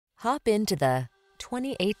Hop into the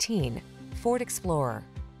 2018 Ford Explorer.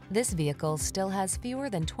 This vehicle still has fewer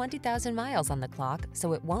than 20,000 miles on the clock,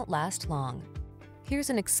 so it won't last long.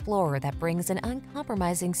 Here's an Explorer that brings an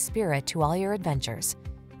uncompromising spirit to all your adventures.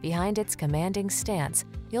 Behind its commanding stance,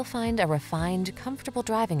 you'll find a refined, comfortable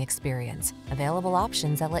driving experience, available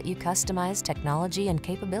options that let you customize technology and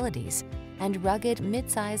capabilities, and rugged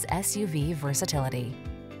midsize SUV versatility.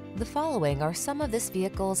 The following are some of this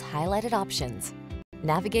vehicle's highlighted options: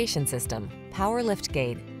 navigation system, power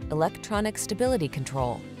liftgate, electronic stability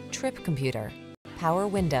control, trip computer, power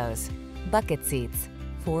windows, bucket seats,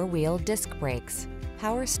 four-wheel disc brakes,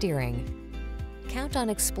 power steering. Count on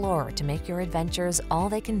Explorer to make your adventures all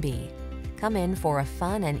they can be. Come in for a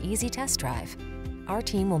fun and easy test drive. Our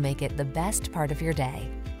team will make it the best part of your day.